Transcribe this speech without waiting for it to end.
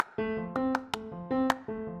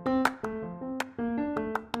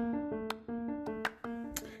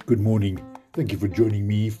Good morning. Thank you for joining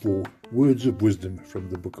me for Words of Wisdom from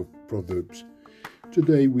the book of Proverbs.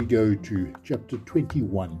 Today we go to chapter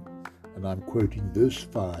 21, and I'm quoting verse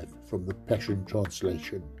 5 from the Passion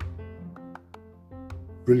Translation.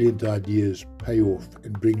 Brilliant ideas pay off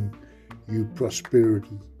and bring you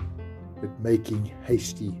prosperity, but making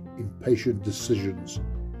hasty, impatient decisions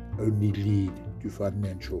only lead to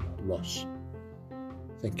financial loss.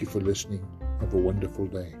 Thank you for listening. Have a wonderful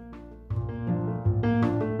day.